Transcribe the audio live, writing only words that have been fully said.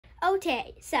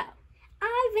Okay, so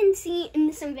I've been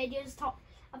seeing some videos talk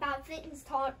about things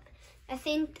taught. I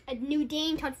think a new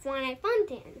game called Friday Night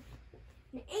Funkin,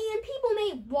 and people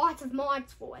made lots of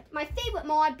mods for it. My favorite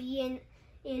mod being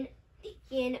in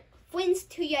Friends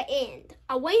to Your End,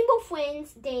 a Rainbow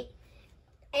Friends day,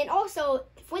 and also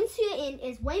Friends to Your End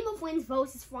is Rainbow Friends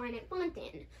versus Friday Night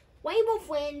Funkin. Rainbow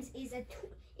Friends is a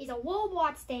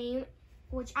Roblox game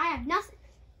which I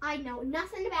know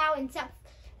nothing about except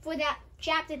for that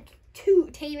chapter 2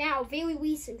 came out very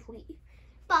recently.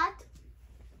 But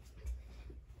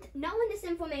knowing this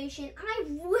information, I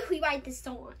really like this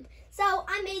song. So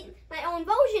I made my own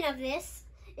version of this.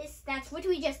 That's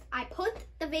literally just, I put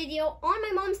the video on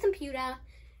my mom's computer.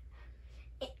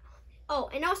 Oh,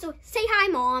 and also say hi,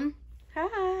 Mom.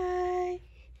 Hi.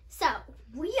 So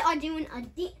we are doing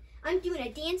I'm doing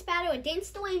a dance battle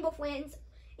against the Rainbow Friends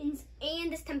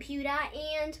and this computer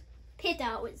and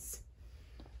Pittos,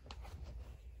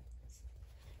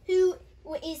 who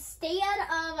is scared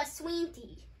of a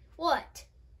Sweetie. What?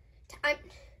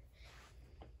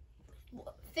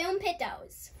 Film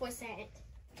Pittos for a second.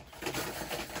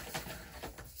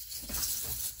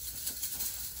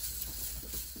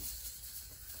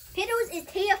 Pittos is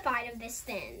terrified of this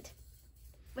stand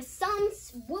for some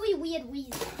really weird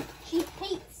reason. She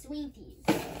hates Sweeties.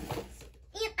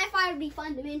 And I thought it would be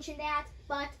fun to mention that,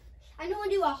 but I'm going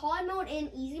to do a hard mode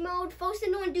and easy mode. First,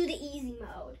 I'm going to do the easy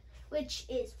mode, which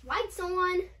is lights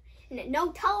on, and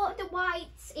no color of the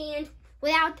lights, and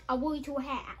without a worry to a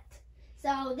hat.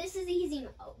 So this is easy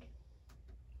mode.